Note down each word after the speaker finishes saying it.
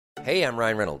Hey, I'm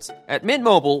Ryan Reynolds. At Mint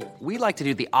Mobile, we like to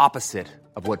do the opposite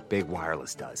of what Big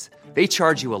Wireless does. They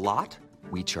charge you a lot,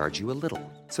 we charge you a little.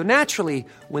 So naturally,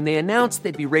 when they announced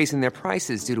they'd be raising their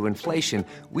prices due to inflation,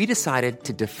 we decided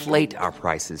to deflate our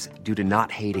prices due to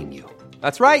not hating you.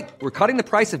 That's right. We're cutting the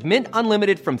price of Mint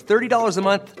Unlimited from $30 a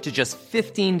month to just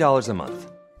 $15 a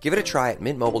month. Give it a try at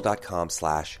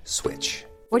mintmobile.com/switch.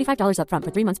 $45 up front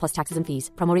for 3 months plus taxes and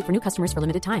fees. Promo rate for new customers for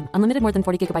limited time. Unlimited more than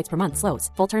 40 gigabytes per month.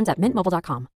 Slows full terms at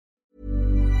mintmobile.com.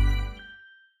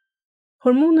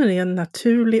 Hormoner är en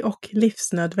naturlig och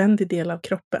livsnödvändig del av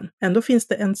kroppen. Ändå finns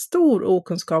det en stor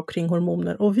okunskap kring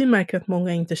hormoner och vi märker att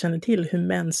många inte känner till hur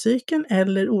menscykeln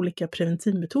eller olika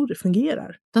preventivmetoder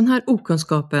fungerar. Den här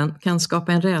okunskapen kan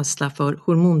skapa en rädsla för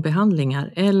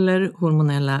hormonbehandlingar eller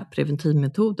hormonella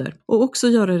preventivmetoder och också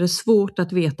göra det svårt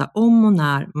att veta om och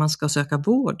när man ska söka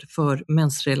vård för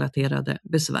mensrelaterade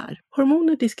besvär.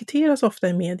 Hormoner diskuteras ofta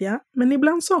i media, men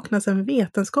ibland saknas en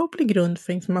vetenskaplig grund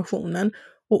för informationen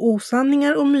och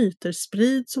osanningar och myter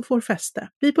sprids och får fäste.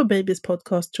 Vi på Babys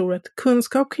podcast tror att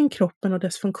kunskap kring kroppen och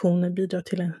dess funktioner bidrar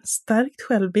till en stärkt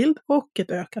självbild och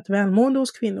ett ökat välmående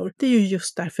hos kvinnor. Det är ju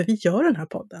just därför vi gör den här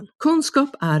podden. Kunskap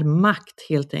är makt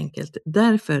helt enkelt.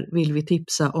 Därför vill vi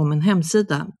tipsa om en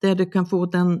hemsida där du kan få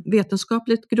den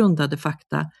vetenskapligt grundade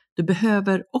fakta du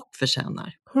behöver och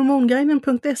förtjänar.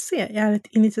 Hormonguiden.se är ett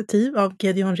initiativ av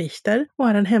Gedeon Richter och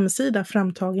är en hemsida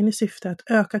framtagen i syfte att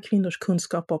öka kvinnors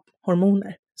kunskap om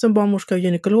hormoner. Som barnmorska och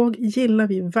gynekolog gillar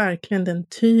vi verkligen den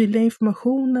tydliga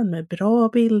informationen med bra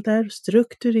bilder,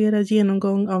 strukturerad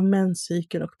genomgång av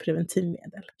menscykel och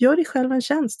preventivmedel. Gör dig själv en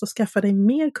tjänst och skaffa dig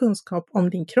mer kunskap om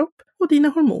din kropp och dina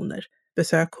hormoner.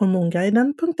 Besök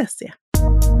hormonguiden.se.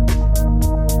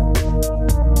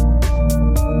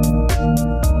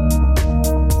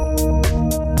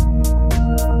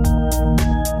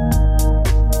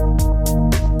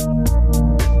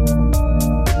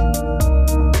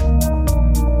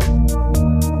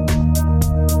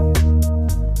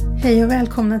 Hej och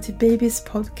välkomna till Babys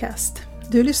podcast.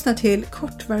 Du lyssnar till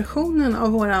kortversionen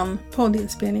av våran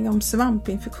poddinspelning om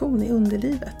svampinfektion i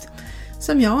underlivet.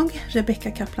 Som jag,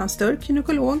 Rebecka Kaplan-Sturk,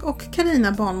 gynekolog och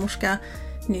Carina barnmorska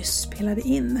nyss spelade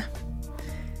in.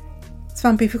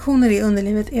 Svampinfektioner i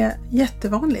underlivet är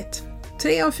jättevanligt.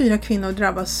 3 av 4 kvinnor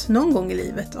drabbas någon gång i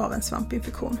livet av en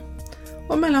svampinfektion.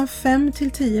 Och mellan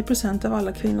 5-10% av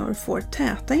alla kvinnor får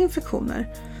täta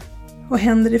infektioner. Och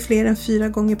händer det fler än 4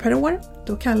 gånger per år,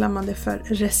 då kallar man det för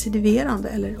recidiverande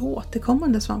eller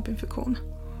återkommande svampinfektion.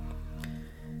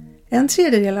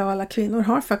 1/3 av alla kvinnor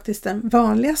har faktiskt den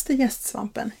vanligaste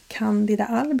jästsvampen, Candida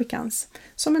albicans,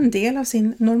 som en del av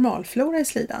sin normalflora i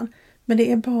slidan. Men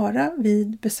det är bara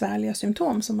vid besvärliga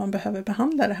symptom som man behöver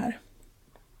behandla det här.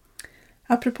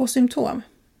 Apropå symptom.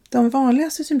 De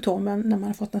vanligaste symptomen när man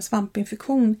har fått en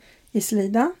svampinfektion i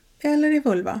slida eller i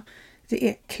vulva, det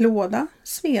är klåda,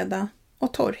 sveda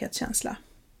och torrhetskänsla.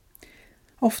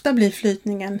 Ofta blir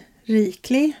flytningen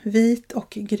riklig, vit och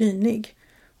grynig.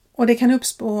 Och det kan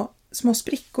uppstå små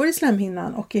sprickor i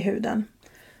slemhinnan och i huden.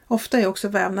 Ofta är också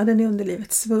vävnaden i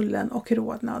underlivet svullen och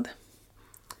rodnad.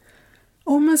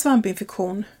 Om en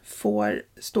svampinfektion får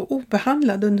stå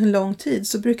obehandlad under en lång tid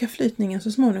så brukar flytningen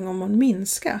så småningom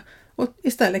minska. Och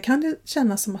istället kan det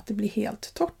kännas som att det blir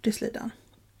helt torrt i slidan.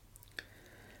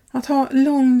 Att ha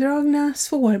långdragna,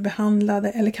 svårbehandlade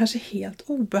eller kanske helt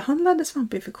obehandlade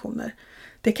svampinfektioner,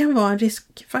 det kan vara en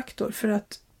riskfaktor för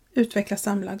att utveckla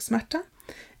samlagssmärta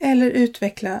eller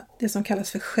utveckla det som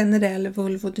kallas för generell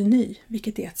vulvodyni,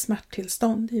 vilket är ett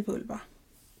smärttillstånd i vulva.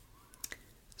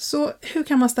 Så hur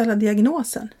kan man ställa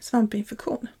diagnosen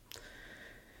svampinfektion?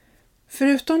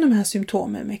 Förutom de här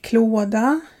symptomen med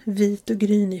klåda, vit och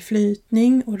grynig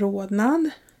flytning och rodnad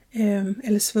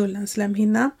eller svullen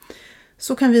slemhinna,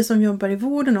 så kan vi som jobbar i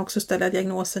vården också ställa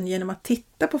diagnosen genom att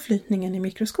titta på flytningen i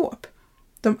mikroskop.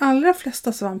 De allra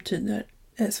flesta svamptyper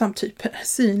är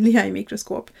synliga i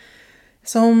mikroskop.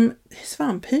 Som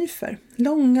svamphyfer,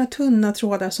 långa tunna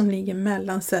trådar som ligger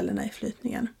mellan cellerna i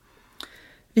flytningen.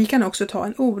 Vi kan också ta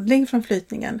en odling från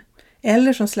flytningen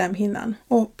eller från slemhinnan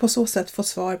och på så sätt få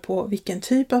svar på vilken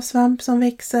typ av svamp som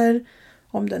växer,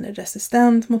 om den är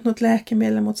resistent mot något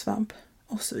läkemedel mot svamp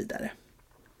och så vidare.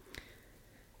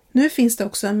 Nu finns det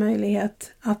också en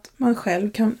möjlighet att man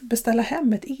själv kan beställa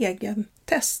hem ett egen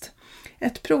test.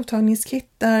 Ett provtagningskit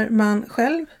där man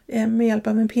själv med hjälp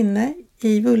av en pinne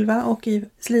i vulva och i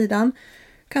slidan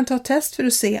kan ta test för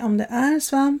att se om det är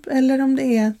svamp eller om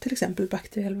det är till exempel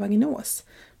bakteriell vaginos.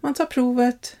 Man tar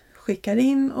provet, skickar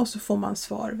in och så får man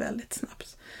svar väldigt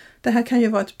snabbt. Det här kan ju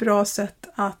vara ett bra sätt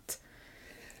att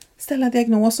ställa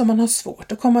diagnos om man har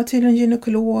svårt att komma till en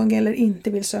gynekolog eller inte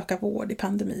vill söka vård i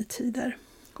pandemitider.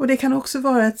 Och det kan också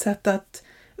vara ett sätt att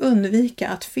undvika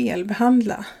att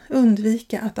felbehandla,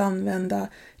 undvika att använda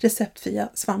receptfria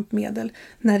svampmedel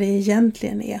när det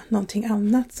egentligen är någonting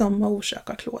annat som har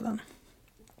orsakat klådan.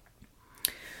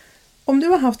 Om du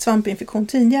har haft svampinfektion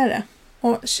tidigare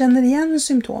och känner igen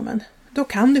symptomen, då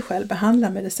kan du själv behandla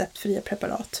med receptfria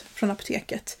preparat från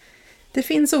apoteket. Det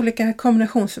finns olika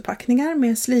kombinationsförpackningar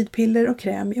med slidpiller och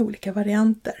kräm i olika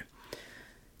varianter.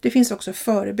 Det finns också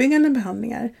förebyggande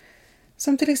behandlingar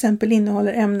som till exempel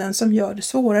innehåller ämnen som gör det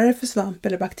svårare för svamp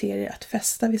eller bakterier att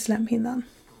fästa vid slemhinnan.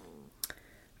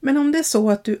 Men om det är så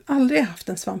att du aldrig haft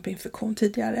en svampinfektion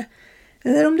tidigare,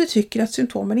 eller om du tycker att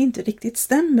symptomen inte riktigt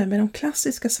stämmer med de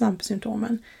klassiska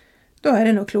svampsymptomen, då är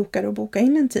det nog klokare att boka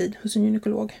in en tid hos en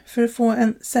gynekolog för att få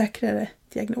en säkrare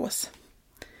diagnos.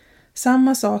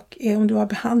 Samma sak är om du har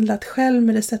behandlat själv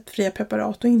med receptfria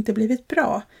preparat och inte blivit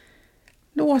bra.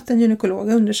 Låt en gynekolog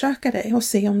undersöka dig och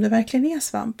se om det verkligen är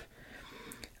svamp.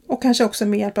 Och kanske också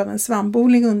med hjälp av en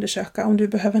svampodling undersöka om du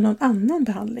behöver någon annan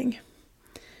behandling.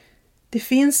 Det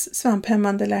finns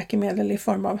svamphämmande läkemedel i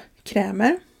form av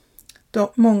krämer.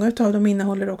 Många av dem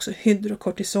innehåller också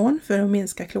hydrokortison för att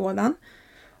minska klådan.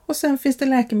 Och sen finns det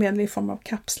läkemedel i form av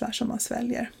kapslar som man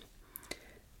sväljer.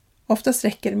 Oftast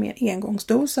räcker det med en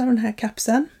engångsdos av den här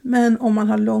kapseln, men om man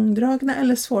har långdragna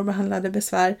eller svårbehandlade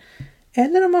besvär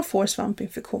eller om man får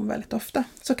svampinfektion väldigt ofta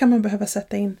så kan man behöva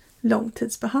sätta in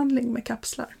långtidsbehandling med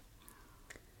kapslar.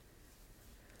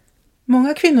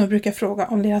 Många kvinnor brukar fråga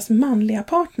om deras manliga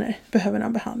partner behöver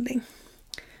någon behandling.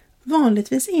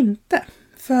 Vanligtvis inte,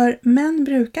 för män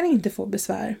brukar inte få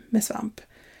besvär med svamp.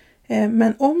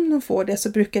 Men om de får det så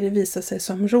brukar det visa sig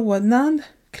som rodnad,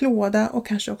 klåda och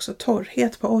kanske också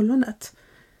torrhet på ollonet.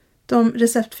 De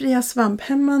receptfria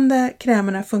svamphämmande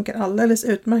krämerna funkar alldeles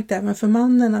utmärkt även för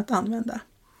mannen att använda.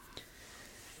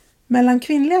 Mellan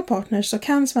kvinnliga partners så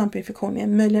kan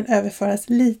svampinfektionen möjligen överföras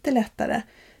lite lättare.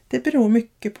 Det beror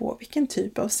mycket på vilken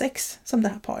typ av sex som det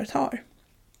här paret har.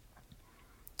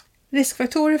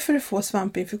 Riskfaktorer för att få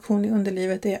svampinfektion i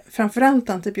underlivet är framförallt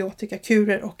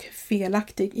antibiotikakurer och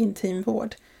felaktig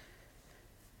intimvård.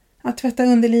 Att tvätta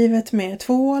underlivet med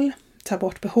tvål, ta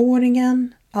bort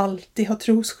behåringen, alltid ha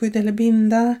trosskydd eller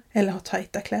binda eller ha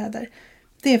tajta kläder.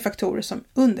 Det är faktorer som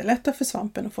underlättar för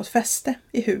svampen att få fäste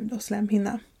i hud och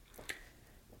slemhinna.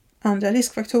 Andra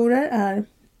riskfaktorer är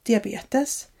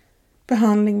diabetes,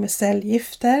 behandling med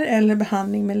cellgifter eller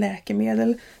behandling med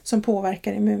läkemedel som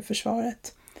påverkar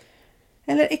immunförsvaret.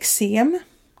 Eller eksem,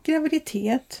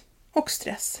 graviditet och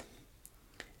stress.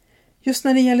 Just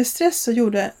när det gäller stress så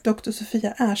gjorde Dr.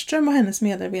 Sofia Erström och hennes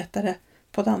medarbetare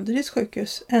på Danderyds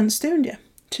sjukhus en studie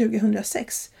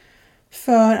 2006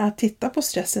 för att titta på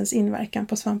stressens inverkan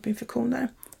på svampinfektioner.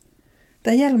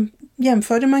 Där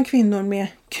jämförde man kvinnor med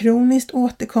kroniskt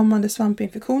återkommande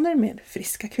svampinfektioner med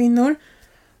friska kvinnor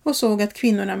och såg att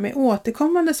kvinnorna med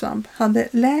återkommande svamp hade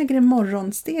lägre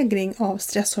morgonstegring av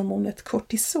stresshormonet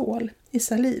kortisol i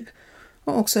saliv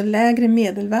och också lägre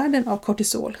medelvärden av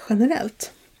kortisol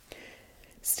generellt.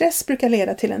 Stress brukar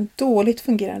leda till en dåligt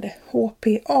fungerande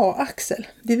HPA-axel,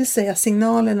 det vill säga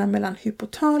signalerna mellan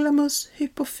hypotalamus,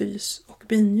 hypofys och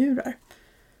binjurar.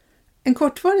 En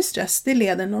kortvarig stress det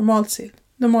leder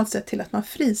normalt sett till att man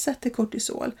frisätter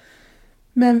kortisol.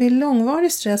 Men vid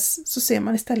långvarig stress så ser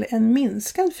man istället en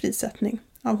minskad frisättning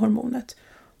av hormonet.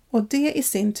 Och det i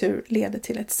sin tur leder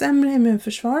till ett sämre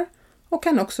immunförsvar och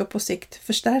kan också på sikt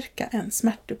förstärka en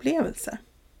smärtupplevelse.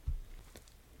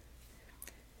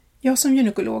 Jag som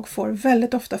gynekolog får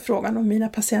väldigt ofta frågan om mina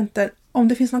patienter om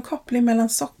det finns någon koppling mellan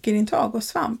sockerintag och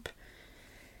svamp.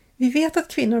 Vi vet att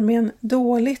kvinnor med en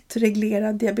dåligt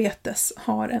reglerad diabetes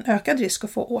har en ökad risk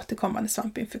att få återkommande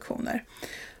svampinfektioner.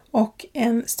 Och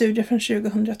en studie från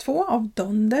 2002 av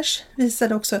Donders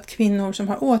visade också att kvinnor som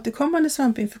har återkommande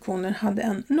svampinfektioner hade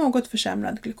en något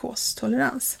försämrad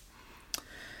glukostolerans.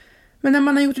 Men när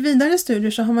man har gjort vidare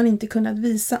studier så har man inte kunnat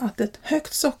visa att ett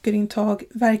högt sockerintag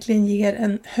verkligen ger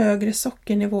en högre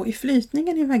sockernivå i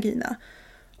flytningen i vagina.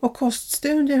 Och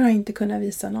koststudier har inte kunnat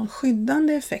visa någon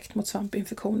skyddande effekt mot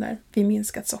svampinfektioner vid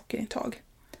minskat sockerintag.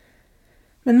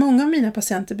 Men många av mina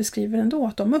patienter beskriver ändå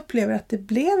att de upplever att det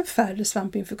blev färre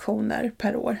svampinfektioner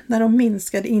per år när de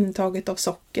minskade intaget av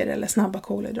socker eller snabba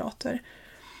kolhydrater.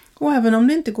 Och även om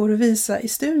det inte går att visa i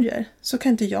studier så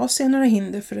kan inte jag se några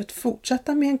hinder för att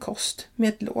fortsätta med en kost med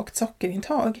ett lågt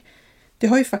sockerintag. Det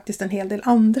har ju faktiskt en hel del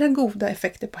andra goda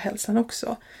effekter på hälsan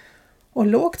också. Och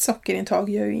lågt sockerintag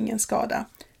gör ju ingen skada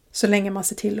så länge man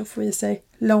ser till att få i sig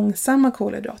långsamma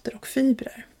kolhydrater och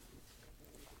fibrer.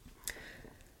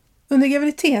 Under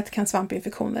graviditet kan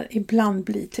svampinfektioner ibland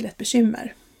bli till ett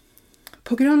bekymmer.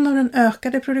 På grund av den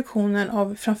ökade produktionen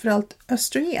av framförallt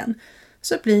östrogen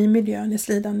så blir miljön i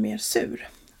slidan mer sur.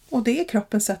 och det är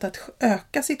kroppens sätt att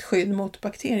öka sitt skydd mot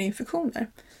bakterieinfektioner.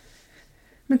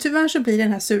 Men tyvärr så blir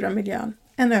den här sura miljön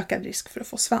en ökad risk för att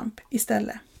få svamp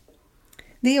istället.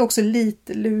 Det är också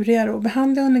lite lurigare att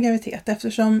behandla under graviditet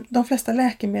eftersom de flesta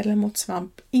läkemedel mot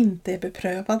svamp inte är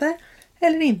beprövade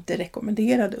eller inte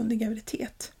rekommenderade under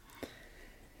graviditet.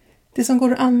 Det som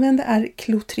går att använda är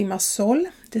Clotrimazol.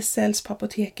 Det säljs på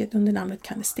apoteket under namnet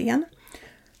Canesten.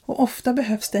 Och ofta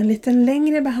behövs det en lite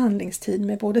längre behandlingstid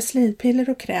med både slidpiller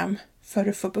och kräm för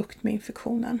att få bukt med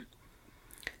infektionen.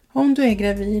 Om du är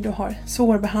gravid och har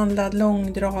svårbehandlad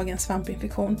långdragen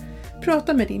svampinfektion,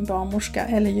 prata med din barnmorska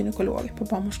eller gynekolog på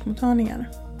barnmorskemottagningen.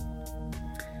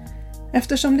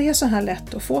 Eftersom det är så här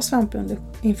lätt att få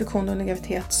svampinfektion under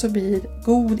graviditet så blir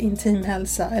god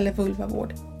intimhälsa eller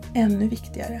vulvavård ännu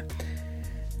viktigare.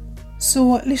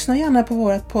 Så lyssna gärna på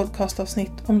vårt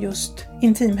podcastavsnitt om just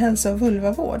intimhälsa och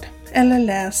vulvavård eller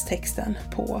läs texten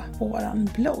på våran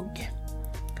blogg.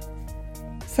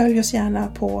 Följ oss gärna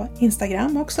på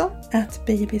Instagram också,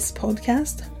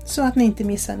 @babyspodcast, så att ni inte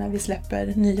missar när vi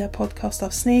släpper nya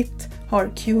podcastavsnitt,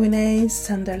 har Q&A,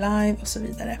 sänder live och så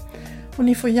vidare. Och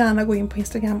ni får gärna gå in på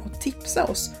Instagram och tipsa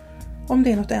oss om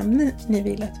det är något ämne ni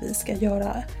vill att vi ska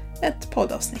göra ett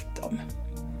poddavsnitt om.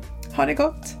 Ha det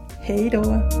gott, hej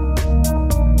då!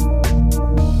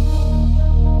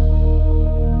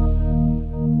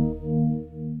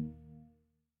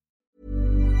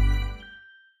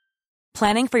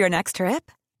 Planning for your next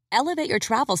trip? Elevate your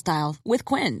travel style with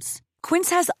Quince. Quince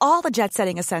has all the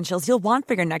jet-setting essentials you'll want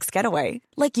for your next getaway,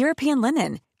 like European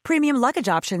linen, premium luggage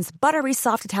options, buttery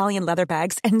soft Italian leather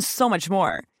bags, and so much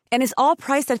more. And is all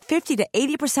priced at 50 to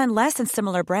 80% less than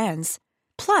similar brands.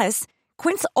 Plus,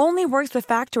 Quince only works with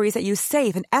factories that use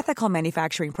safe and ethical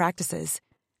manufacturing practices.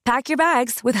 Pack your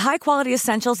bags with high-quality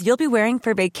essentials you'll be wearing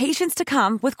for vacations to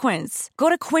come with Quince. Go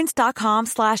to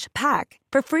quince.com/pack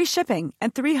for free shipping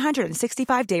and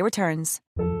 365-day returns.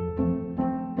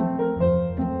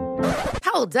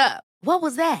 Hold up. What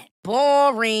was that?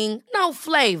 Boring. No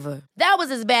flavor. That was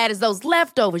as bad as those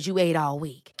leftovers you ate all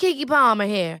week. Keke Palmer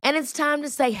here, and it's time to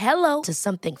say hello to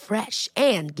something fresh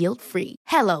and guilt-free.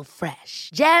 Hello Fresh.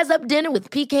 Jazz up dinner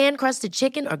with pecan-crusted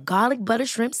chicken or garlic butter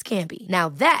shrimp scampi. Now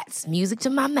that's music to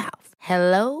my mouth.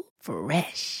 Hello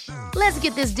Fresh. Let's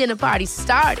get this dinner party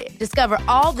started. Discover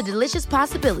all the delicious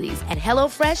possibilities at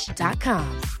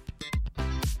hellofresh.com.